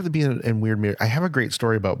know. I just have to be in weird mood. I have a great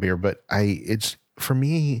story about beer, but for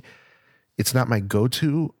me, it's not my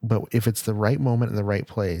go-to, but if it's the right moment in the right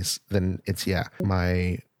place, then it's,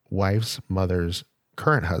 my wife's mother's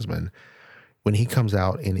current husband, when he comes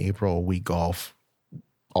out in April, we golf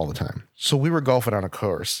all the time. So we were golfing on a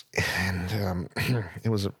course, and it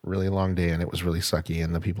was a really long day, and it was really sucky,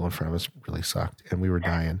 and the people in front of us really sucked, and we were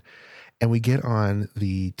dying. And we get on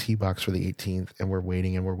the tee box for the 18th, and we're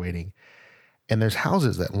waiting. And there's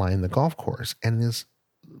houses that line the golf course. And this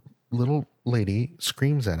little lady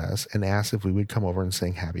screams at us and asks if we would come over and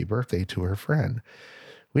sing happy birthday to her friend.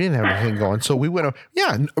 We didn't have anything going. So we went over.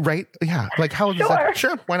 Yeah, right. Yeah. Like, how is that?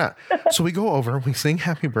 Sure. Why not? So we go over, we sing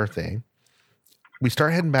happy birthday. We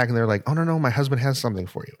start heading back, and they're like, oh, no, my husband has something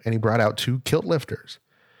for you. And he brought out 2 kilt lifters.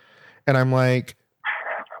 And I'm like,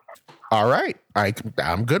 all right,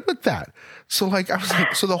 I'm good with that. So like, I was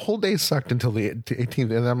like, so the whole day sucked until the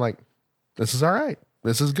 18th. And I'm like, this is all right.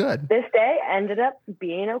 This is good. This day ended up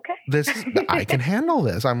being okay. I can handle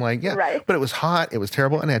this. I'm like, yeah, right. But it was hot. It was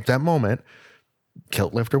terrible. And at that moment,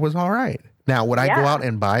 kilt lifter was all right. Now, would I go out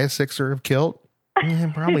and buy a 6er of kilt?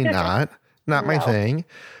 Probably not. Not my thing.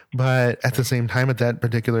 But at the same time, at that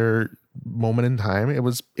particular moment in time, it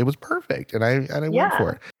was perfect. And I went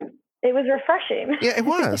for it. It was refreshing. Yeah, it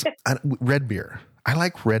was. Red beer. I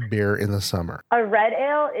like red beer in the summer. A red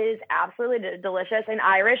ale is absolutely delicious. An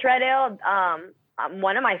Irish red ale,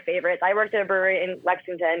 one of my favorites. I worked at a brewery in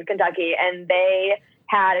Lexington, Kentucky, and they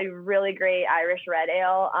had a really great Irish red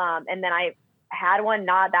ale. And then I had one,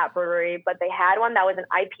 not that brewery, but they had one that was an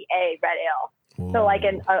IPA red ale. Ooh. So like,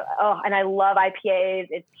 and I love IPAs.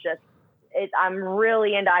 It's just I'm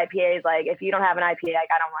really into IPAs. Like, if you don't have an IPA, like,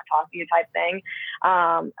 I don't want to talk to you type thing.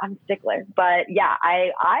 I'm a stickler. But yeah,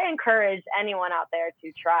 I encourage anyone out there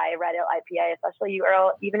to try Red Ale IPA, especially you,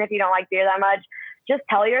 Earl, even if you don't like beer that much. Just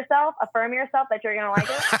tell yourself, affirm yourself that you're going to like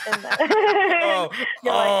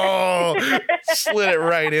it. Slid it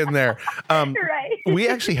right in there. Right. We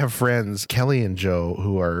actually have friends, Kelly and Joe,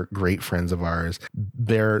 who are great friends of ours.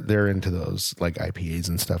 They're into those like IPAs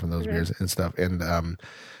and stuff and those beers and stuff. And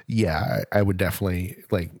yeah, I would definitely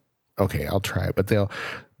like, okay, I'll try it. But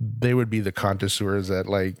they would be the connoisseurs that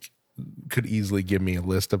like could easily give me a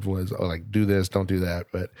list of was like, do this, don't do that.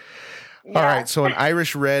 But yeah. All right. So an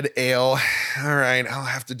Irish red ale. All right. I'll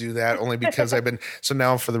have to do that only because so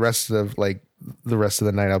now for the rest of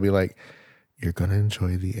the night, I'll be like, you're going to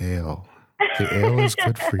enjoy the ale. The ale is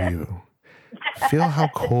good for you. Feel how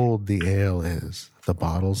cold the ale is. The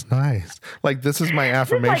bottle's nice. Like, this is my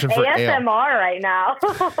affirmation like for ASMR ale. right now.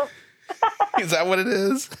 Is that what it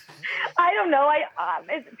is? I don't know.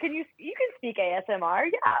 You can speak ASMR?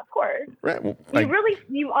 Yeah, of course. Right. Well,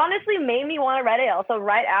 you honestly made me want a red ale. So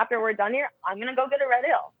right after we're done here, I'm gonna go get a red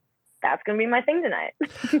ale. That's gonna be my thing tonight.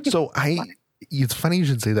 So it's funny you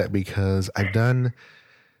should say that because I've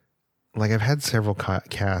had several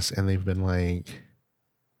casts and they've been like,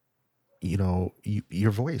 you know,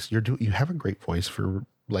 your voice, you have a great voice for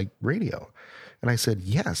like radio. And I said,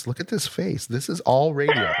 yes, look at this face. This is all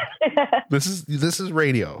radio. This is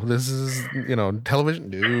radio. This is, you know, television.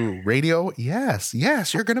 No, radio. Yes.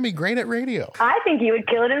 You're going to be great at radio. I think you would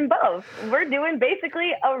kill it in both. We're doing basically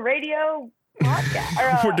a radio podcast or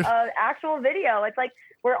a actual video. It's like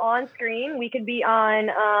we're on screen. We could be on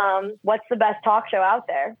what's the best talk show out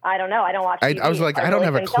there? I don't know. I don't watch TV. I was like, I don't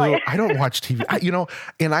have a clue. I don't watch TV.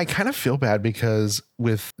 And I kind of feel bad because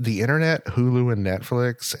with the internet, Hulu and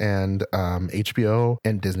Netflix and HBO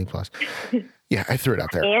and Disney Plus. Yeah, I threw it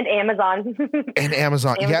out there. And Amazon.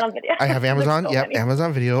 Amazon Video. I have Amazon. So yep, many.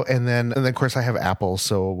 Amazon Video. And then of course I have Apple.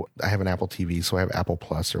 So I have an Apple TV. So I have Apple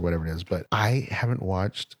Plus or whatever it is. But I haven't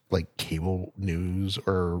watched like cable news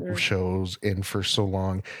or shows for so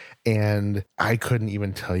long. And I couldn't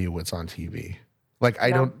even tell you what's on TV. Like,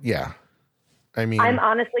 I mean, I'm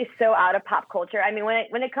honestly so out of pop culture. I mean,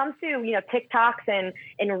 when it comes to, you know, TikToks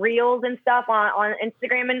and reels and stuff on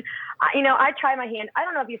Instagram, and I try my hand. I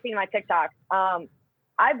don't know if you've seen my TikToks.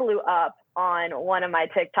 I blew up on one of my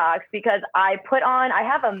TikToks because I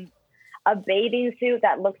have a bathing suit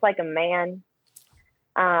that looks like a man.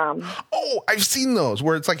 I've seen those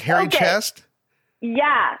where it's like hairy chest.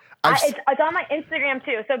 Yeah. It's on my Instagram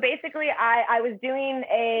too. So basically I was doing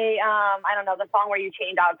I don't know, the song where you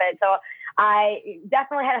change outfit. So I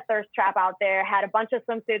definitely had a thirst trap out there, had a bunch of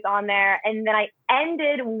swimsuits on there. And then I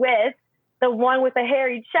ended with the one with the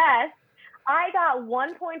hairy chest. I got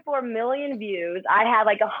 1.4 million views. I had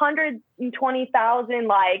like 120,000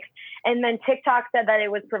 likes. And then TikTok said that it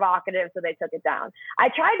was provocative, so they took it down. I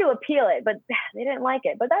tried to appeal it, but they didn't like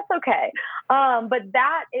it. But that's okay. But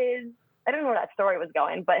that is... I don't know where that story was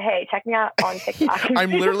going, but hey, check me out on TikTok.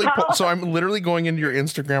 I'm literally going into your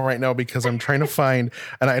Instagram right now because I'm trying to find,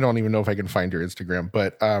 and I don't even know if I can find your Instagram,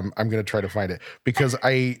 but I'm going to try to find it because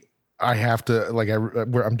I have to, like,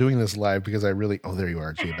 I'm doing this live because I really, there you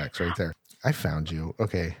are, GMX right there. I found you.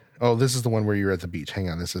 Okay. Oh, this is the one where you're at the beach. Hang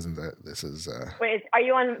on. This is Wait, are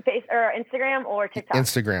you on Instagram or TikTok?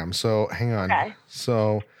 Instagram. So hang on. Okay.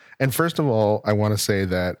 So, and first of all, I want to say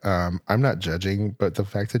that I'm not judging, but the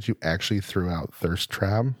fact that you actually threw out thirst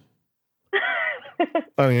trap.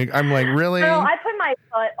 I mean, I'm like, really? No, I put my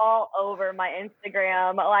foot all over my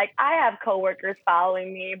Instagram. Like, I have coworkers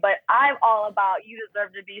following me, but I'm all about you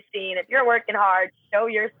deserve to be seen. If you're working hard, show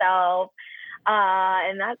yourself.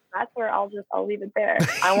 And that's where I'll leave it there.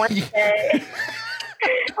 I want to say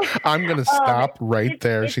I'm gonna stop right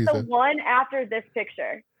there. It's the one after this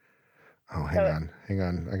picture. Oh, hang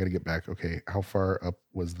on. I gotta get back. Okay, how far up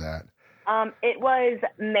was that? It was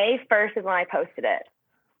May 1st is when I posted it.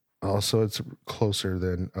 Oh, so it's closer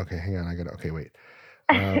than. Okay, hang on. Okay, wait.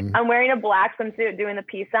 I'm wearing a black swimsuit, doing the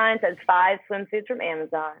peace sign. It says 5 swimsuits from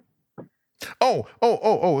Amazon. Oh.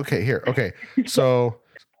 Okay, here. Okay, so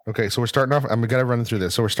we're starting off. I'm gonna run through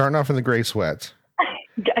this. So we're starting off in the gray sweats.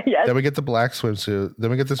 Yes. Then we get the black swimsuit.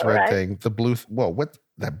 Then we get this red thing. The blue. Whoa, what?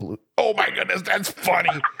 That blue. Oh my goodness, that's funny.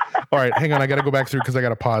 All right, hang on. I got to go back through because I got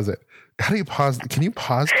to pause it. How do you pause? Can you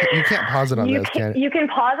pause? You can't pause it on this, can you? You can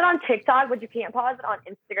pause it on TikTok, but you can't pause it on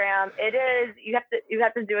Instagram. It is, you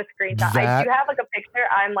have to do a screenshot. I do have like a picture.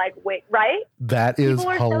 I'm like, wait, right? That is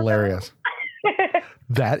hilarious.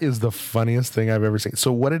 That is the funniest thing I've ever seen.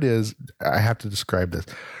 So what it is, I have to describe this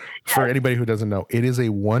for anybody who doesn't know. It is a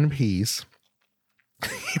one piece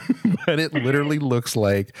but it literally looks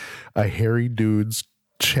like a hairy dude's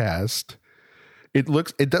chest. It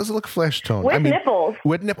does look flesh toned. With nipples.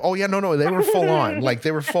 With nipple. Oh yeah, no, they were full on. Like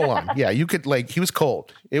they were full on. Yeah, you could he was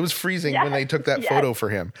cold. It was freezing when they took that photo for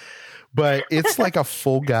him. But it's like a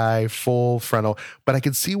full guy, full frontal. But I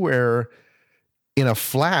could see where in a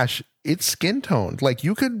flash it's skin toned. Like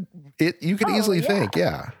you could easily think,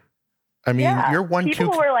 I mean, you're one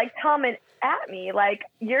people were like coming at me like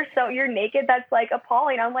you're naked. That's like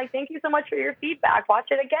appalling. I'm like, thank you so much for your feedback. Watch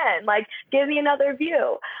it again. Like, give me another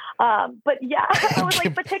view. But yeah, I was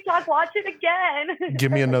like, but TikTok, watch it again.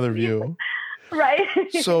 Give me another view. Right.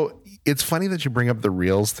 So it's funny that you bring up the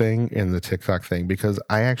Reels thing and the TikTok thing, because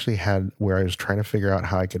I actually had where I was trying to figure out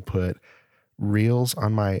how I could put Reels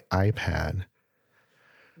on my iPad,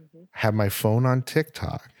 have my phone on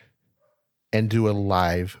TikTok, and do a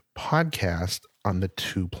live podcast on the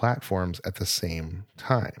two platforms at the same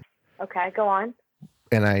time. Okay, go on.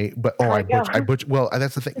 And well,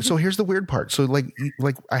 that's the thing. So here's the weird part. So like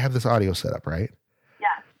I have this audio set up, right? Yeah.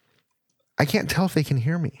 I can't tell if they can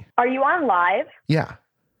hear me. Are you on live? Yeah.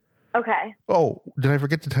 Okay. Oh, did I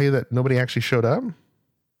forget to tell you that nobody actually showed up?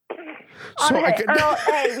 So hey, we all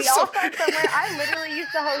start somewhere. I literally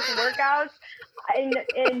used to host workouts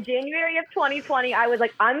in January of 2020. I was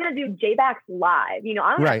like, I'm going to do JBax Live. You know,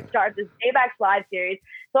 I'm going to start this JBax Live series.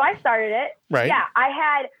 So I started it. Right. Yeah, I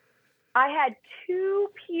had 2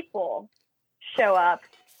 people show up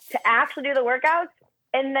to actually do the workouts,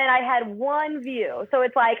 and then I had 1 view. So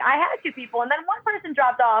it's like I had 2 people, and then 1 person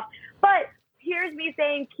dropped off. But here's me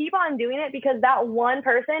saying, keep on doing it, because that 1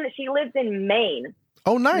 person, she lives in Maine.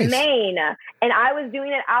 Oh, nice. Maine. And I was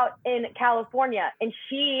doing it out in California. And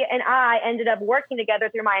she and I ended up working together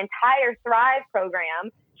through my entire Thrive program.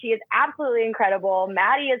 She is absolutely incredible.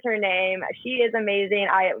 Maddie is her name. She is amazing.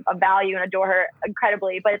 I value and adore her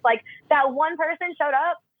incredibly. But it's like that 1 person showed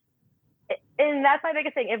up. And that's my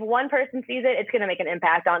biggest thing. If 1 person sees it, it's going to make an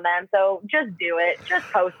impact on them. So just do it. Just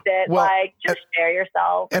post it. Well, just share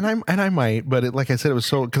yourself. And I might, but like I said, it was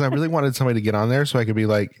so, because I really wanted somebody to get on there so I could be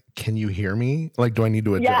like, can you hear me? Like, do I need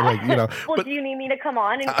to adjust? Yeah. Like, you know. Well, do you need me to come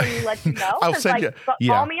on and can you let you know? I'll send you.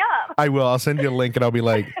 Yeah, call me up. I will. I'll send you a link and I'll be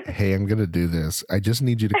like, hey, I'm going to do this. I just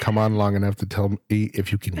need you to come on long enough to tell me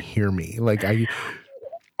if you can hear me. Like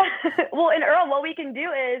Well, and Earl, what we can do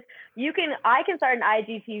is I can start an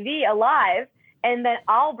IGTV alive, and then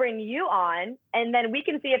I'll bring you on, and then we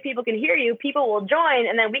can see if people can hear you. People will join,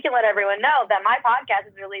 and then we can let everyone know that my podcast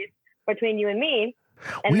is released between you and me.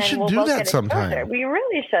 And we should do that sometime. We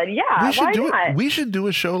really should. Yeah. We should why do not? it. We should do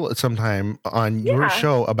a show sometime on your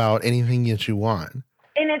show about anything that you want.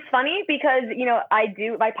 And it's funny because, you know,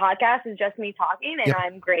 my podcast is just me talking, and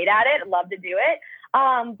I'm great at it. Love to do it.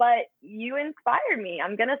 But you inspired me.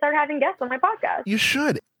 I'm going to start having guests on my podcast. You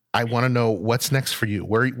should. I want to know what's next for you.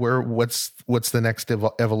 What's the next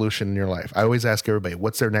evolution in your life? I always ask everybody,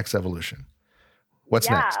 what's their next evolution? What's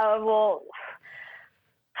next? Well,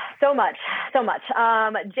 so much.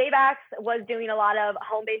 JBax was doing a lot of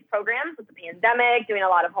home-based programs with the pandemic, doing a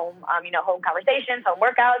lot of home conversations, home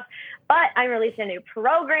workouts. But I'm releasing a new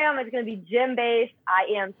program. It's going to be gym-based. I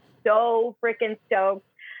am so freaking stoked.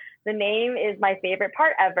 The name is my favorite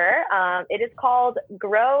part ever. It is called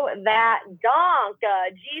Grow That Donk,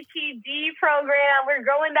 GTD program. We're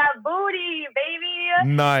growing that booty, baby.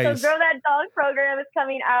 Nice. So Grow That Donk program is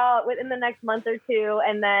coming out within the next month or 2.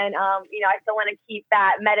 And then, I still want to keep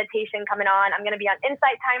that meditation coming on. I'm going to be on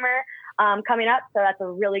Insight Timer coming up. So that's a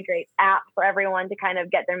really great app for everyone to kind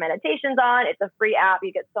of get their meditations on. It's a free app.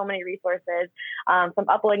 You get so many resources. So I'm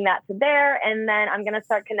uploading that to there. And then I'm going to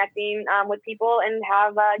start connecting with people and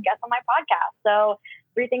have guests on my podcast. So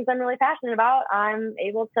 3 things I'm really passionate about. I'm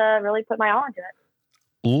able to really put my all into it.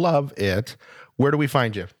 Love it. Where do we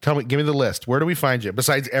find you? Give me the list. Where do we find you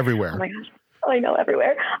besides everywhere? Oh my gosh. I know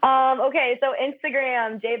everywhere. Okay. So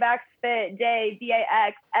Instagram, JBaxFit,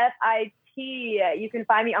 JBaxFit. You can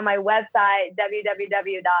find me on my website,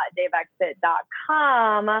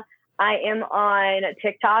 www.jbaxfit.com. I am on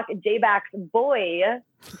TikTok, JBaxBoy,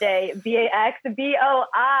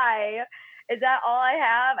 JBaxBoi. Is that all I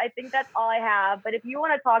have? I think that's all I have. But if you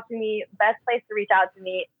want to talk to me, best place to reach out to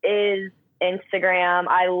me is Instagram.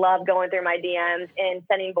 I love going through my DMs and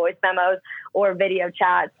sending voice memos or video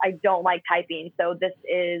chats. I don't like typing. So this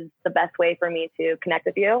is the best way for me to connect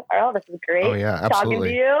with you. Earl, this is great. Oh, yeah, absolutely. Talking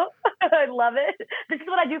to you. I love it. This is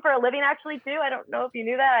what I do for a living, actually, too. I don't know if you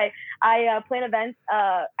knew that. I plan events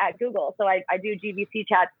at Google. So I do GVC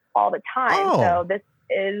chats all the time. Oh. So this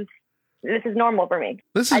is normal for me.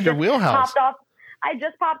 This is your wheelhouse. I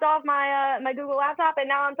just popped off my my Google laptop, and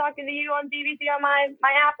now I'm talking to you on GVC on my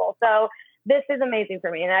Apple. So this is amazing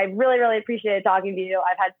for me. And I really, really appreciated talking to you.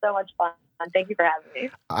 I've had so much fun. Thank you for having me.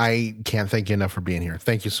 I can't thank you enough for being here.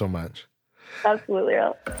 Thank you so much. Absolutely.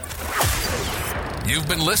 You've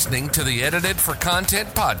been listening to the Edited for Content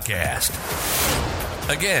podcast.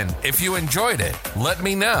 Again, if you enjoyed it, let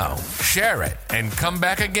me know, share it, and come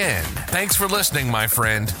back again. Thanks for listening, my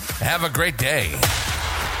friend. Have a great day.